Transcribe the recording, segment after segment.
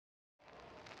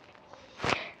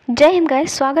जय हिंद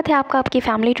गाइस, स्वागत है आपका आपकी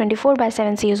फैमिली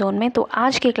 24/7 सी जोन में। तो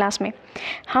आज की क्लास में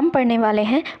हम पढ़ने वाले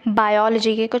हैं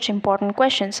बायोलॉजी के कुछ इंपॉर्टेंट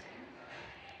क्वेश्चंस।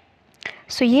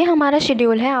 सो ये हमारा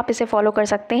शेड्यूल है, आप इसे फॉलो कर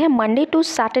सकते हैं। मंडे टू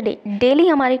सैटरडे डेली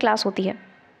हमारी क्लास होती है।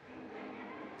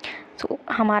 तो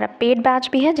हमारा पेड बैच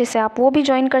भी है जिसे आप वो भी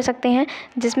ज्वाइन कर सकते हैं,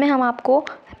 जिसमें हम आपको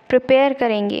प्रिपेयर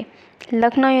करेंगे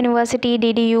Lucknow university,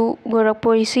 DDU,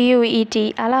 Gorakhpur CUET,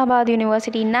 Allahabad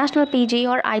university, national PG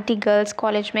और IT गर्ल्स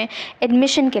कॉलेज में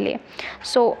एडमिशन के लिए।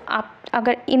 सो आप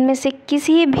अगर इनमें से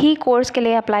किसी भी कोर्स के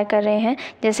लिए अप्लाई कर रहे हैं,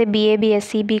 जैसे BA,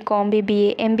 BSc, BCom,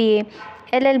 BBA, MBA,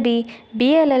 LLB,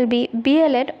 BLLB,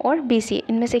 BLEd और BCA,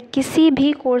 इनमें से किसी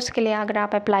भी कोर्स के लिए अगर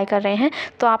आप अप्लाई कर रहे हैं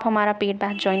तो आप हमारा पेड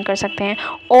बैच ज्वाइन कर सकते हैं।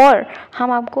 और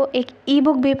हम आपको एक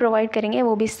ई-बुक भी प्रोवाइड करेंगे,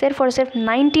 वो भी सिर्फ और सिर्फ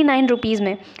 99 रुपीज़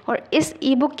में। और इस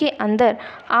ई-बुक के अंदर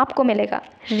आपको मिलेगा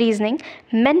रीजनिंग,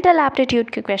 मेंटल एप्टीट्यूड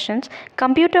के questions,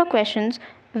 computer questions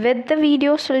with the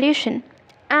video solution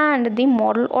and the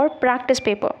model और प्रैक्टिस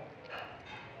पेपर।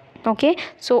 ओके,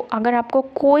 सो अगर आपको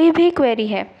कोई भी क्वेरी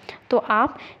है तो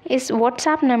आप इस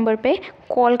व्हाट्सएप नंबर पे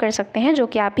कॉल कर सकते हैं, जो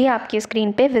कि अभी आपकी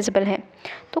स्क्रीन पे विजिबल है।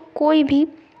 तो कोई भी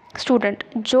स्टूडेंट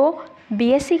जो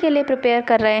BSc के लिए प्रिपेयर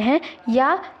कर रहे हैं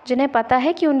या जिन्हें पता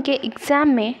है कि उनके एग्ज़ाम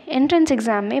में, एंट्रेंस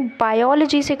एग्ज़ाम में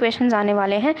बायोलॉजी से क्वेश्चंस आने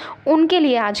वाले हैं, उनके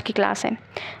लिए आज की क्लास है।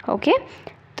 ओके,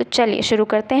 तो चलिए शुरू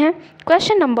करते हैं।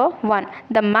 Question number 1,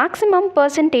 the maximum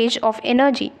percentage of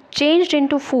energy changed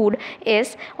into food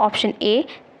is option A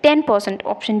 10%,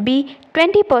 option B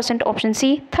 20%, option C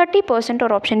 30%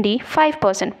 और option D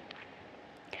 5%.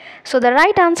 So the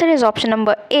right answer is option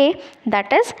number A,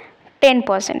 that is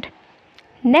 10%.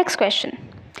 Next question.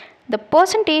 The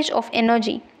percentage of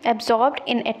energy absorbed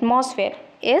in atmosphere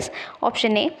is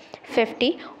option A 50,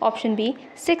 option B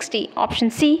 60,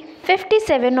 option C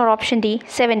 57 or option D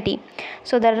 70.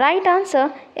 So the right answer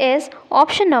is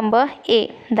option number A,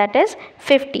 that is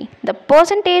 50. The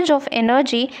percentage of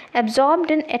energy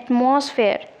absorbed in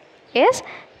atmosphere is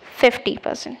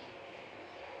 50%.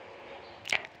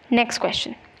 Next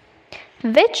question.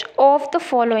 Which of the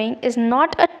following is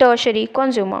not a tertiary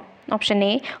consumer? Option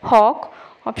A hawk,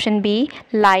 option B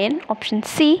lion, option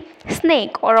C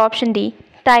snake or option D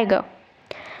tiger.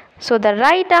 So the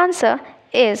right answer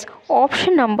is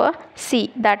option number C,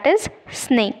 that is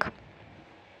snake.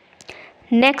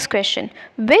 Next question.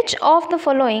 Which of the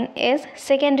following is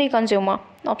secondary consumer?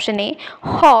 Option A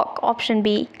hawk, option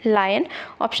B lion,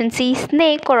 option C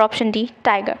snake or option D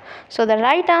tiger. So the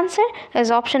right answer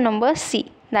is option number C,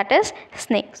 that is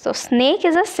snake. So snake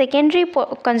is a secondary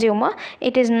consumer,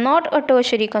 it is not a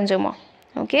tertiary consumer.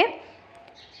 Okay,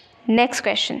 next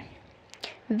question.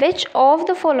 Which of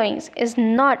the following is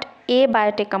not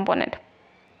abiotic component?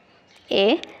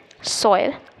 A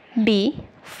soil, B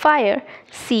fire,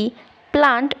 C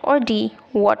plant or D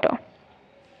water.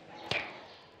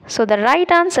 So the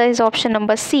right answer is option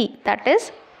number C, that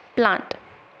is plant.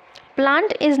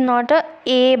 Plant is not a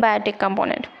abiotic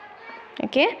component.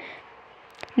 Okay,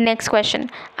 next question.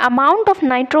 Amount of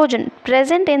nitrogen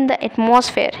present in the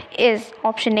atmosphere is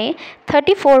option A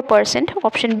 34%,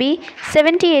 option B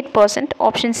 78%,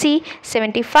 option C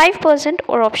 75%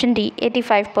 or option D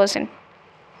 85%.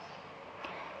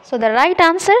 So the right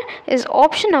answer is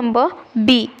option number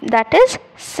B, that is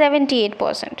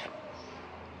 78%.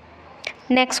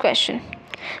 Next question.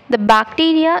 The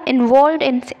bacteria involved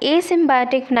in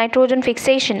asymbiotic nitrogen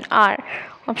fixation are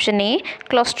option A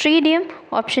Clostridium,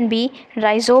 option B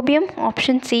Rhizobium,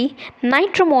 option C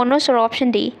Nitromonas or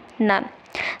option D none.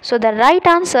 So the right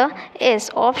answer is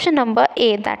option number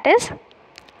A, that is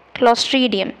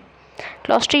Clostridium.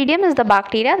 Clostridium is the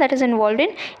bacteria that is involved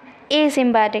in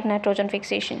asymbiotic nitrogen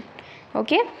fixation.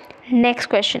 Okay, next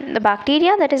question. The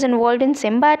bacteria that is involved in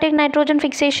symbiotic nitrogen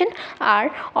fixation are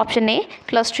option A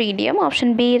Clostridium,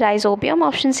 option B Rhizobium,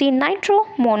 option C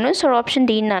Nitromonas or option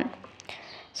D none.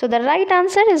 So the right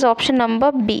answer is option number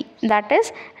B, that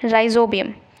is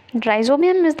Rhizobium.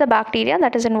 Rhizobium is the bacteria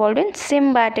that is involved in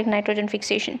symbiotic nitrogen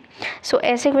fixation. So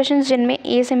ऐसे questions जिनमें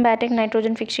asymbiotic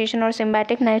nitrogen fixation और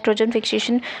symbiotic nitrogen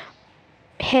fixation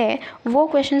है, वो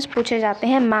questions पूछे जाते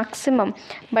हैं maximum.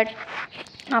 But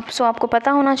आपको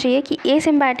पता होना चाहिए कि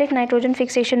एसिम्बायोटिक नाइट्रोजन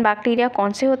फिक्सेशन बैक्टीरिया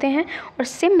कौन से होते हैं और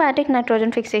सिम्बायोटिक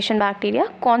नाइट्रोजन फिक्सेशन बैक्टीरिया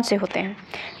कौन से होते हैं।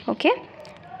 Okay,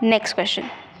 next question.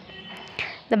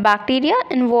 The bacteria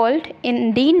involved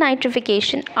in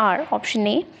denitrification are option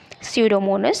A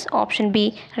Pseudomonas, option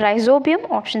B Rhizobium,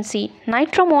 option C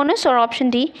Nitromonas or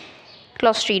option D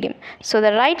Clostridium. So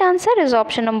the right answer is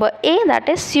option number A, that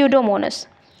is Pseudomonas.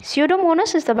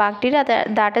 Pseudomonas is the bacteria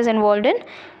that is involved in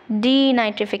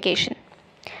denitrification.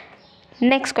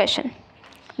 Next question.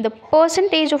 The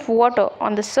percentage of water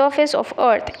on the surface of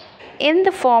Earth in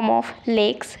the form of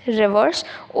lakes, rivers,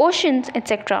 oceans,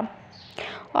 etc.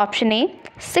 Option A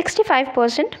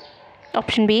 65%,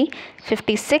 option B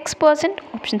 56%,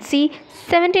 option C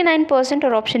 79%,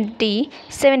 or option D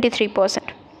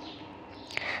 73%.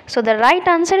 So the right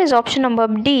answer is option number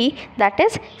D, that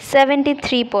is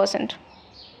 73%.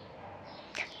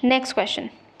 Next question.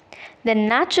 The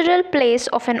natural place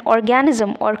of an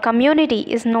organism or community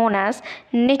is known as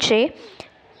niche,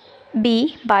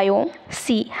 B biome,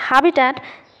 C habitat,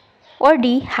 or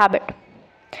D habit.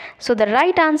 So the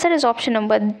right answer is option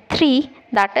number 3,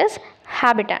 that is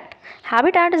habitat.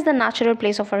 Habitat is the natural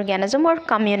place of organism or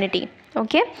community.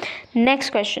 Okay. Next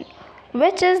question.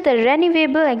 Which is the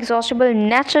renewable exhaustible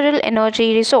natural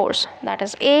energy resource? That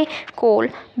is A coal,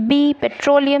 B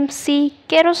petroleum, C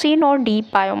kerosene, or D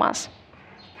biomass.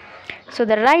 So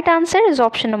the right answer is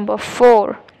option number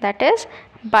 4, that is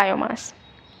biomass.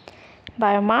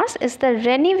 Biomass is the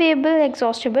renewable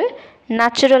exhaustible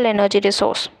natural energy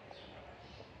resource.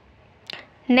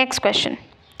 Next question.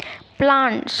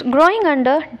 Plants growing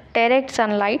under direct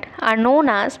sunlight are known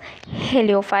as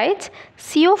heliophytes,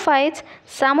 sciophytes,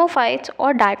 psamophytes,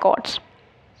 or dicots.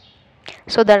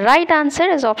 So the right answer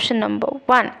is option number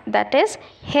 1, that is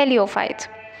heliophytes.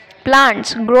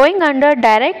 Plants growing under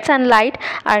direct sunlight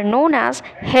are known as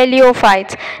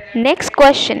heliophytes. Next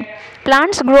question.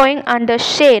 Plants growing under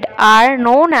shade are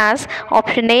known as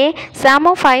option A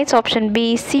psamophytes, option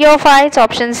B sciophytes,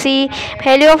 option C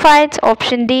heliophytes,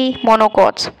 option D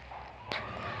monocots.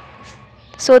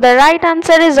 So the right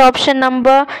answer is option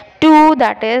number 2,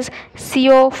 that is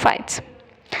sciophytes.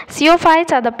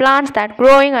 Sciophytes are the plants that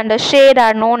growing under shade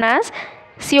are known as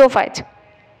sciophytes.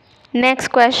 Next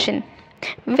question.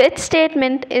 Which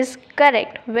statement is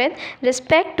correct with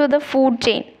respect to the food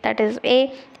chain? That is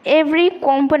A, every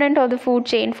component of the food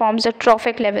chain forms a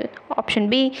trophic level. Option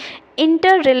B,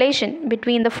 interrelation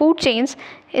between the food chains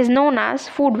is known as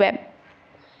food web.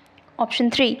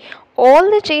 Option 3, all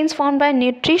the chains formed by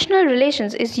nutritional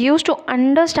relations is used to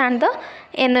understand the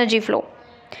energy flow.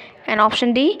 And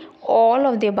option D, all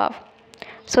of the above.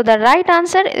 So the right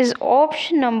answer is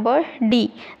option number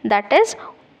D, that is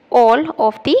all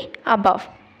of the above.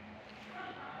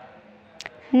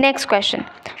 Next question.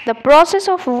 The process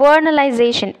of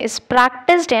vernalization is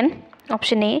practiced in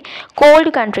option A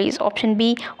cold countries, option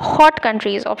B hot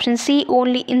countries, option C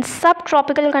only in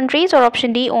subtropical countries, or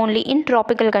option D only in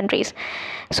tropical countries.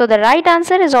 So the right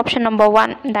answer is option number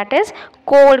 1, that is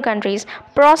cold countries.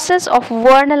 Process of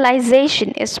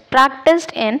vernalization is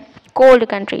practiced in cold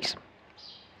countries.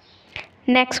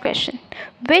 Next question.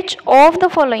 Which of the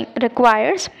following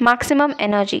requires maximum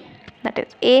energy? That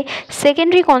is A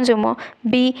secondary consumer,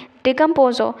 B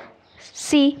decomposer,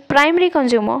 C primary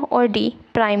consumer, or D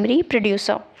primary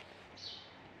producer.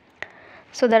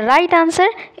 So the right answer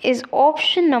is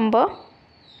option number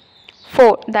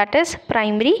 4, that is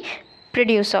primary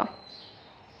producer.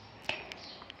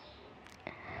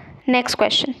 Next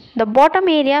question. The bottom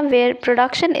area where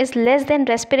production is less than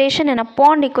respiration in a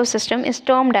pond ecosystem is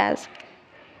termed as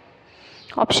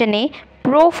option A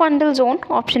profundal zone,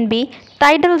 option B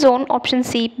tidal zone, option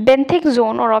C benthic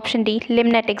zone, or option D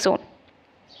limnetic zone.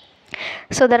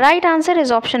 So the right answer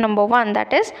is option number 1,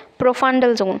 that is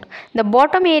profundal zone. The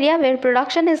bottom area where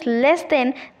production is less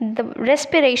than the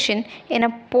respiration in a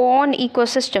pond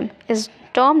ecosystem is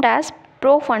termed as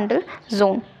profundal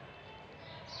zone.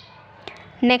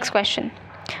 Next question.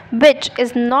 Which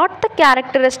is not the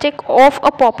characteristic of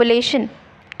a population?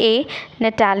 A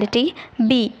natality,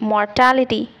 B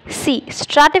mortality, C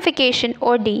stratification,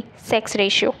 or D sex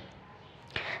ratio.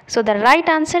 So the right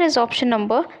answer is option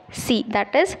number C,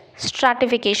 that is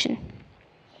stratification.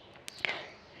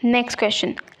 Next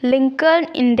question. Lincoln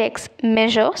index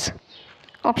measures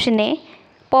option A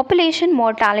population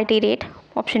mortality rate,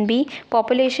 option B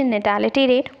population natality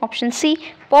rate, option C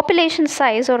population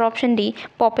size, or option D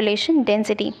population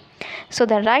density. So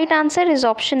the right answer is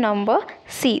option number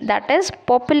C, that is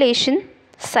population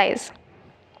size.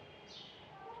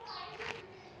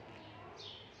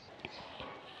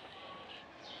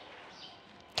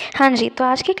 हाँ जी, तो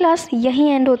आज की class यहीं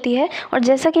and होती है। और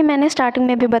जैसा कि मैंने स्टार्टिंग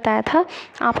में भी बताया था,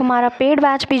 आप हमारा पेड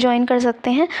बैच भी ज्वाइन कर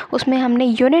सकते हैं। उसमें हमने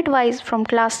unit wise from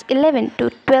class 11 to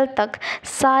 12 तक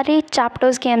सारे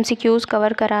चैप्टर्स के MCQs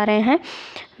कवर करा रहे हैं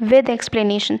विद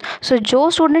एक्सप्लेनेशन। सो जो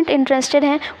स्टूडेंट इंटरेस्टेड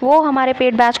हैं वो हमारे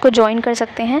पेड बैच को ज्वाइन कर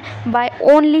सकते हैं by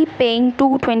only paying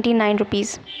 229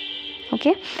 rupees.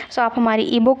 Okay, सो आप हमारी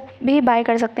ई बुक भी बाय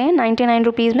कर सकते हैं 99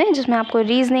 रुपीज़ में, जिसमें आपको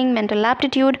reasoning, mental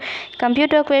aptitude,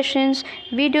 computer questions,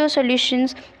 video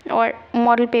solutions और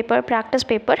मॉडल पेपर, प्रैक्टिस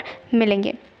पेपर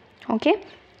मिलेंगे। ओके,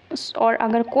 और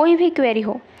अगर कोई भी क्वेरी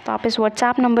हो तो आप इस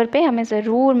व्हाट्सएप नंबर पे हमें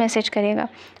ज़रूर मैसेज करिएगा।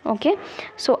 ओके,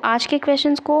 सो आज के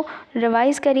क्वेश्चंस को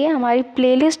रिवाइज़ करिए। हमारी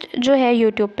प्लेलिस्ट जो है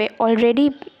यूट्यूब पे ऑलरेडी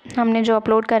हमने जो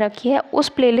अपलोड कर रखी है, उस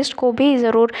प्लेलिस्ट को भी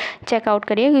ज़रूर चेकआउट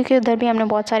करिए, क्योंकि उधर भी हमने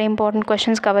बहुत सारे इंपॉर्टेंट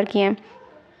क्वेश्चंस कवर किए हैं।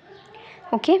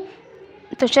 ओके,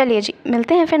 तो चलिए जी,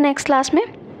 मिलते हैं फिर नेक्स्ट क्लास में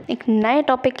एक नए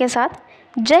टॉपिक के साथ।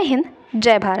 जय हिंद,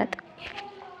 जय भारत।